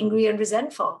was angry and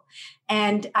resentful,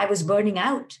 and I was burning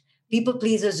out. People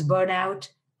pleasers burn out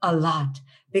a lot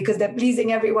because they're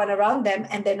pleasing everyone around them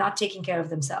and they're not taking care of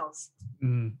themselves.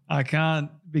 I can't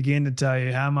begin to tell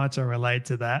you how much I relate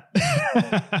to that.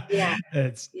 Yeah.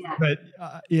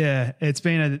 It's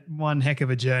been one heck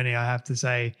of a journey, I have to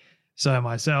say so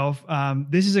myself.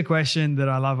 This is a question that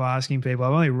I love asking people.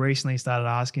 I've only recently started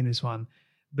asking this one,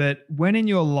 but when in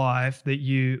your life that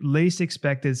you least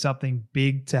expected something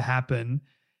big to happen,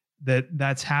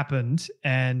 that's happened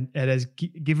and it has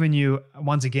given you,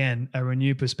 once again, a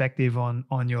renewed perspective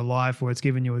on your life, or it's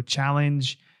given you a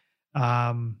challenge,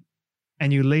 and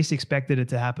you least expected it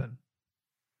to happen?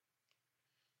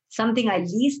 Something I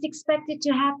least expected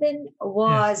to happen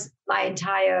was my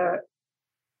entire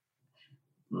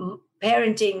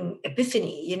parenting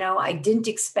epiphany. I didn't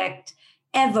expect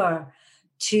ever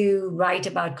to write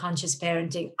about conscious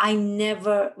parenting. I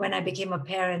never, when I became a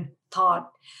parent,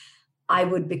 thought I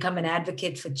would become an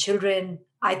advocate for children.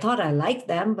 I thought I liked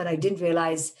them, but I didn't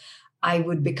realize I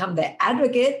would become their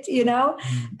advocate,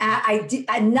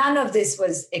 none of this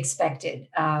was expected.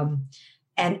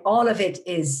 And all of it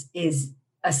is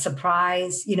a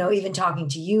surprise, even talking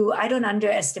to you. I don't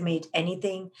underestimate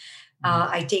anything.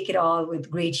 I take it all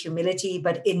with great humility,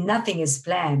 but nothing is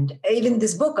planned. Even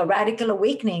this book, A Radical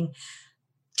Awakening,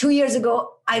 2 years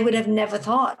ago, I would have never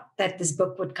thought that this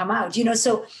book would come out.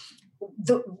 So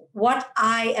what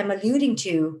I am alluding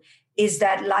to is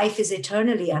that life is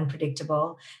eternally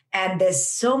unpredictable. And there's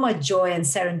so much joy and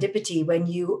serendipity when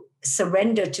you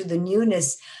surrender to the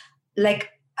newness. Like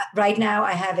right now,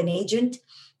 I have an agent,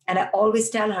 and I always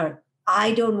tell her,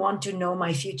 I don't want to know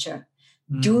my future.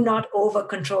 Do not over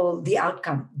control the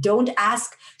outcome. Don't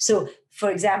ask. So,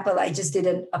 for example, I just did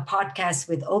a podcast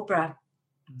with Oprah,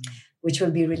 which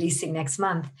will be releasing next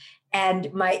month.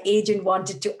 And my agent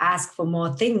wanted to ask for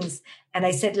more things. And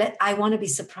I said, I want to be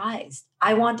surprised.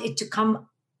 I want it to come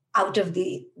out of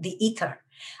the ether.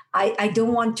 I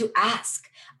don't want to ask.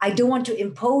 I don't want to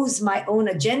impose my own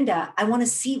agenda. I want to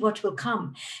see what will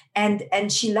come. And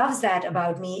she loves that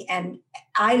about me. And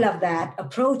I love that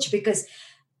approach because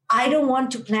I don't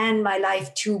want to plan my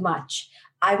life too much.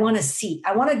 I want to see.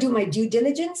 I want to do my due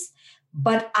diligence,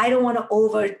 but I don't want to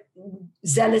over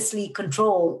zealously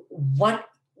control what,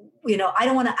 I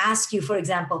don't want to ask you, for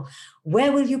example,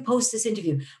 where will you post this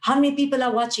interview? How many people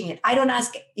are watching it? I don't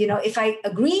ask, if I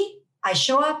agree, I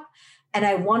show up and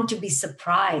I want to be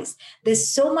surprised. There's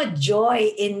so much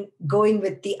joy in going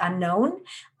with the unknown.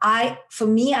 For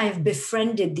me, I've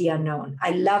befriended the unknown.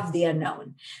 I love the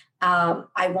unknown.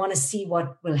 I want to see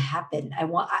what will happen.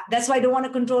 That's why I don't want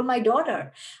to control my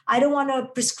daughter. I don't want to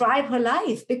prescribe her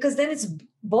life because then it's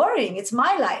boring. It's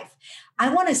my life.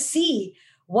 I want to see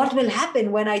what will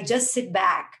happen when I just sit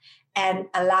back and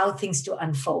allow things to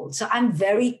unfold. So I'm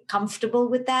very comfortable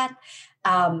with that.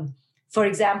 For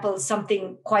example,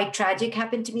 something quite tragic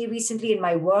happened to me recently in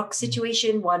my work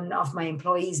situation. One of my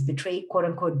employees quote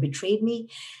unquote, betrayed me.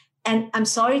 And I'm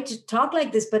sorry to talk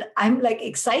like this, but I'm like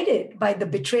excited by the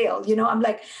betrayal. I'm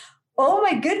like, oh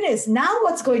my goodness, now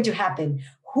what's going to happen?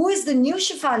 Who is the new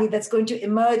Shefali that's going to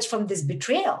emerge from this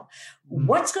betrayal?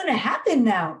 What's going to happen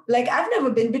now? Like, I've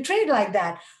never been betrayed like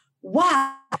that.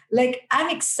 Wow. Like, I'm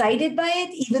excited by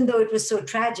it, even though it was so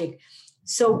tragic.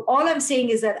 So all I'm saying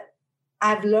is that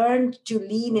I've learned to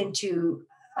lean into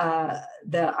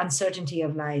the uncertainty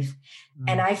of life.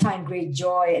 And I find great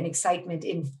joy and excitement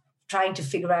in trying to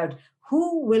figure out,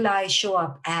 who will I show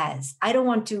up as? I don't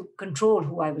want to control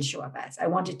who I will show up as. I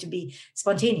want it to be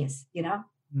spontaneous, you know?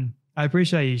 I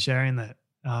appreciate you sharing that,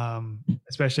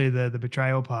 especially the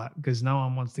betrayal part, because no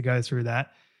one wants to go through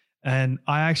that. And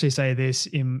I actually say this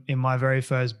in my very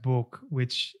first book,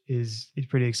 which is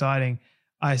pretty exciting.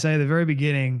 I say at the very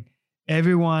beginning,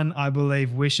 everyone, I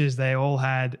believe, wishes they all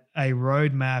had a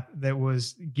roadmap that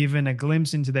was given a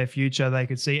glimpse into their future. They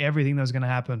could see everything that was going to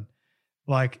happen.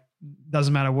 Like,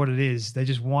 doesn't matter what it is. They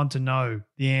just want to know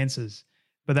the answers,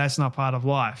 but that's not part of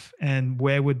life. And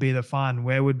where would be the fun?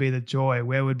 Where would be the joy?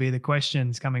 Where would be the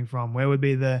questions coming from? Where would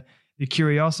be the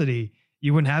curiosity?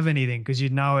 You wouldn't have anything because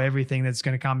you'd know everything that's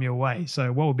going to come your way.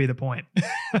 So what would be the point?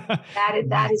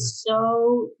 That is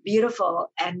so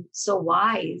beautiful and so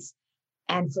wise.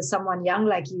 And for someone young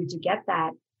like you to get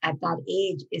that at that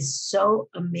age is so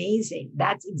amazing.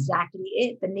 That's exactly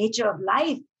it. The nature of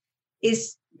life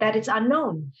is that it's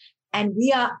unknown. And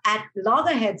we are at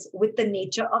loggerheads with the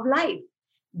nature of life.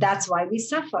 That's why we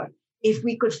suffer. If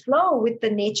we could flow with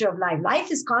the nature of life, life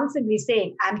is constantly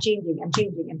saying, I'm changing, I'm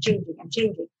changing, I'm changing, I'm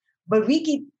changing. But we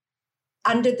keep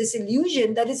under this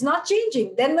illusion that it's not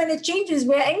changing. Then when it changes,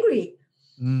 we're angry.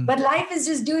 But life is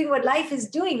just doing what life is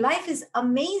doing. Life is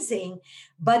amazing,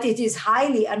 but it is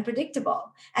highly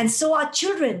unpredictable. And so are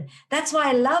children. That's why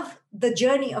I love the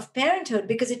journey of parenthood,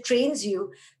 because it trains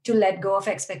you to let go of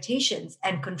expectations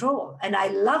and control. And I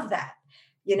love that.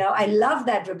 You know, I love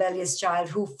that rebellious child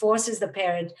who forces the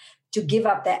parent to give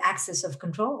up their access of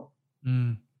control.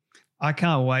 I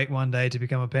can't wait one day to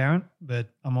become a parent, but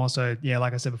I'm also,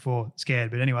 like I said before,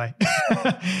 scared. But anyway,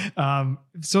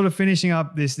 sort of finishing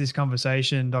up this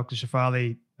conversation, Dr.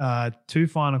 Shefali, 2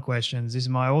 final questions. This is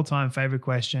my all-time favorite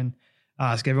question.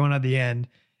 I ask everyone at the end.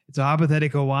 It's a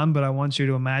hypothetical one, but I want you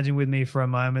to imagine with me for a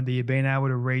moment that you've been able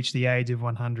to reach the age of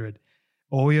 100.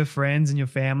 All your friends and your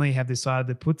family have decided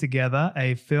to put together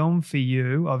a film for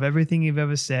you of everything you've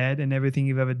ever said and everything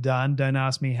you've ever done. Don't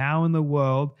ask me how in the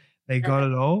world they got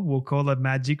it all. We'll call it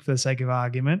magic for the sake of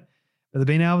argument. But they've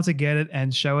been able to get it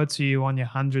and show it to you on your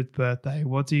 100th birthday.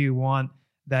 What do you want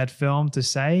that film to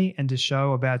say and to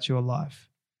show about your life?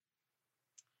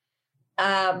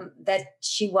 That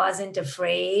she wasn't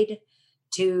afraid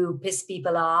to piss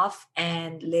people off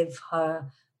and live her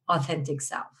authentic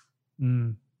self.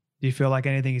 Do you feel like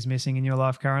anything is missing in your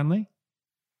life currently?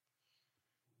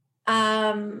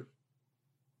 I've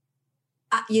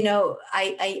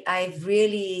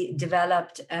really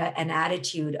developed an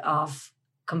attitude of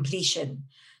completion.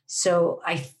 So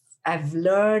I've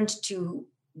learned to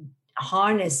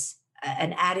harness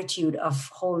an attitude of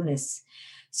wholeness.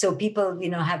 So people,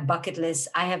 have bucket lists.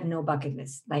 I have no bucket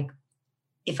list. Like,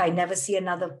 if I never see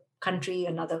another country,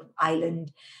 another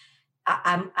island,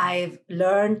 I've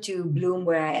learned to bloom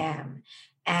where I am.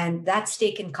 And that's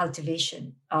taken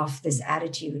cultivation of this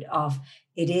attitude of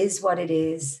it is what it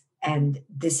is. And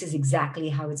this is exactly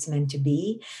how it's meant to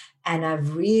be. And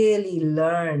I've really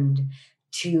learned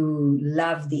to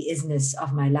love the isness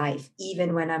of my life,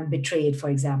 even when I'm betrayed, for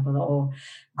example, or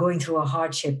going through a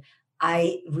hardship.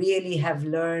 I really have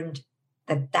learned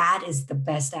that is the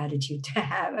best attitude to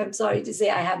have. I'm sorry to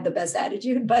say I have the best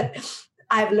attitude, but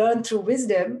I've learned through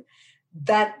wisdom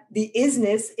that the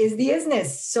isness is the isness.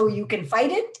 So you can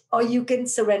fight it or you can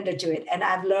surrender to it. And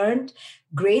I've learned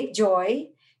great joy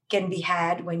can be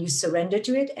had when you surrender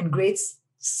to it, and great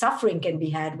suffering can be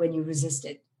had when you resist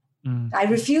it. I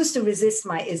refuse to resist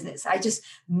my isness. I just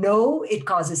know it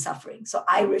causes suffering. So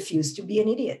I refuse to be an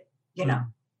idiot,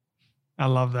 I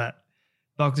love that.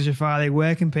 Dr. Shefali,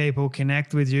 where can people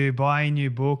connect with you, buy a new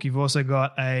book? You've also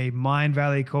got a Mind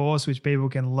Valley course, which people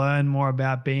can learn more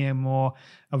about being more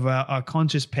of a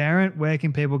conscious parent. Where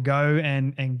can people go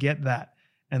and get that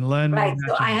and learn more? Right.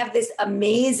 So I have this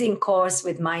amazing course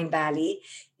with Mind Valley.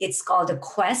 It's called A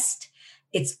Quest.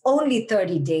 It's only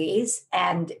 30 days.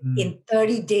 And in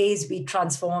 30 days, we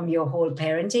transform your whole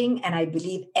parenting. And I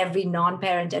believe every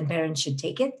non-parent and parent should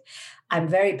take it. I'm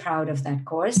very proud of that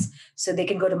course. So they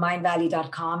can go to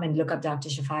mindvalley.com and look up Dr.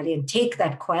 Shefali and take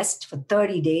that quest for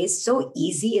 30 days. So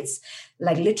easy. It's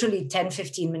like literally 10,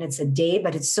 15 minutes a day,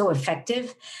 but it's so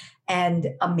effective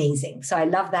and amazing. So I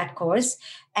love that course.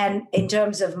 And in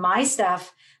terms of my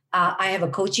stuff, I have a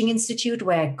coaching institute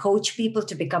where I coach people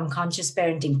to become conscious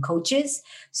parenting coaches.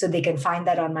 So they can find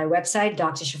that on my website,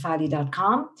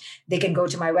 drshefali.com. They can go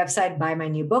to my website, buy my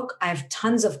new book. I have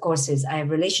tons of courses. I have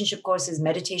relationship courses,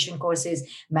 meditation courses,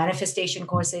 manifestation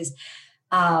courses.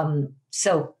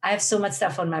 So I have so much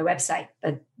stuff on my website,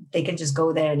 but they can just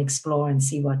go there and explore and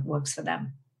see what works for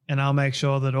them. and I'll make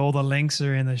sure that all the links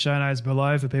are in the show notes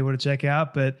below for people to check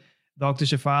out. But Dr.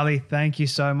 Shefali, thank you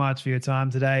so much for your time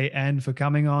today and for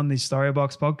coming on the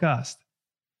Storybox podcast.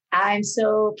 I'm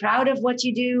so proud of what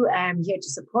you do. I'm here to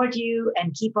support you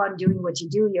and keep on doing what you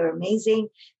do. You're amazing.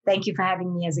 Thank you for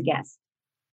having me as a guest.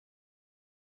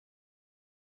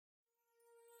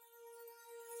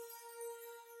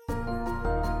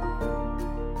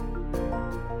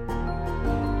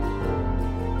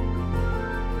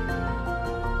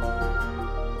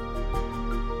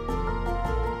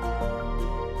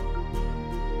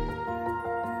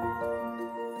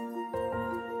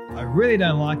 I really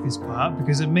don't like this part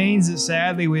because it means that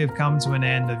sadly we have come to an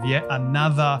end of yet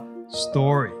another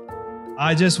story.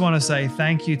 I just want to say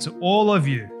thank you to all of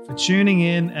you for tuning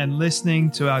in and listening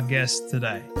to our guest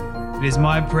today. It is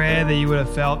my prayer that you would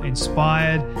have felt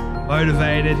inspired,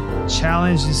 motivated,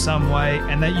 challenged in some way,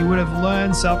 and that you would have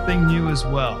learned something new as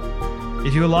well.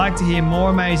 If you would like to hear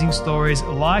more amazing stories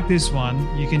like this one,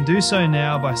 you can do so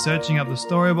now by searching up the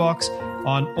Storybox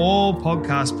on all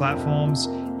podcast platforms.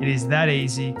 It is that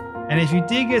easy. And if you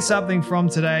did get something from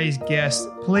today's guest,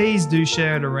 please do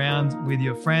share it around with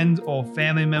your friend or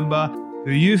family member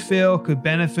who you feel could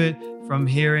benefit from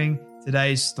hearing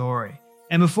today's story.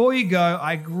 And before you go,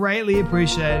 I greatly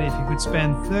appreciate it if you could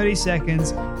spend 30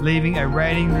 seconds leaving a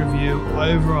rating review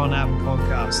over on Apple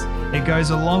Podcasts. It goes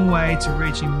a long way to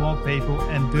reaching more people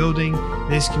and building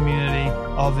this community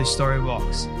of the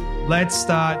Storybox. Let's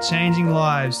start changing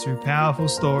lives through powerful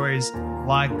stories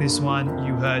like this one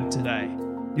you heard today.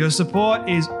 Your support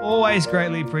is always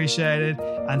greatly appreciated.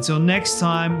 Until next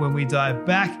time, when we dive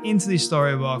back into the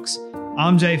Storybox,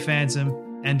 I'm Jay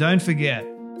Phantom, and don't forget,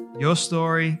 your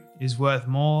story is worth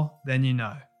more than you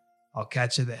know. I'll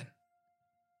catch you then.